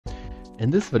In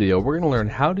this video, we're going to learn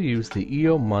how to use the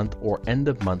EOMONTH or end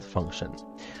of month function.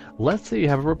 Let's say you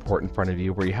have a report in front of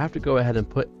you where you have to go ahead and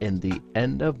put in the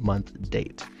end of month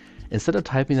date. Instead of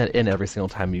typing that in every single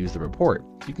time you use the report,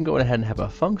 you can go ahead and have a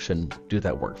function do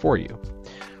that work for you.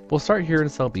 We'll start here in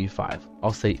cell B5.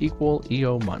 I'll say equal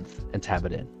EOMONTH and tab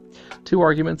it in. Two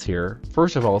arguments here.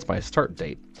 First of all, it's my start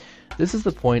date. This is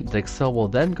the point that Excel will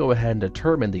then go ahead and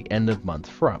determine the end of month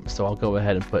from. So I'll go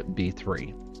ahead and put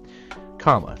B3.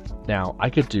 Comma. Now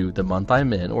I could do the month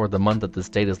I'm in or the month that this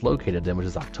date is located in, which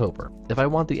is October. If I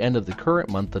want the end of the current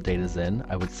month the date is in,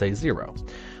 I would say 0.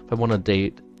 If I want a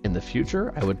date in the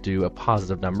future, I would do a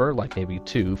positive number like maybe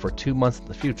 2 for 2 months in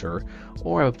the future,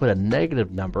 or I would put a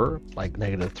negative number like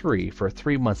 -3 for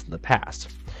 3 months in the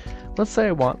past. Let's say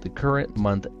I want the current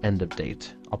month end of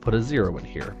date. I'll put a 0 in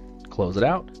here. Close it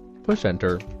out, push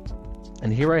enter,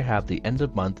 and here I have the end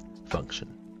of month function.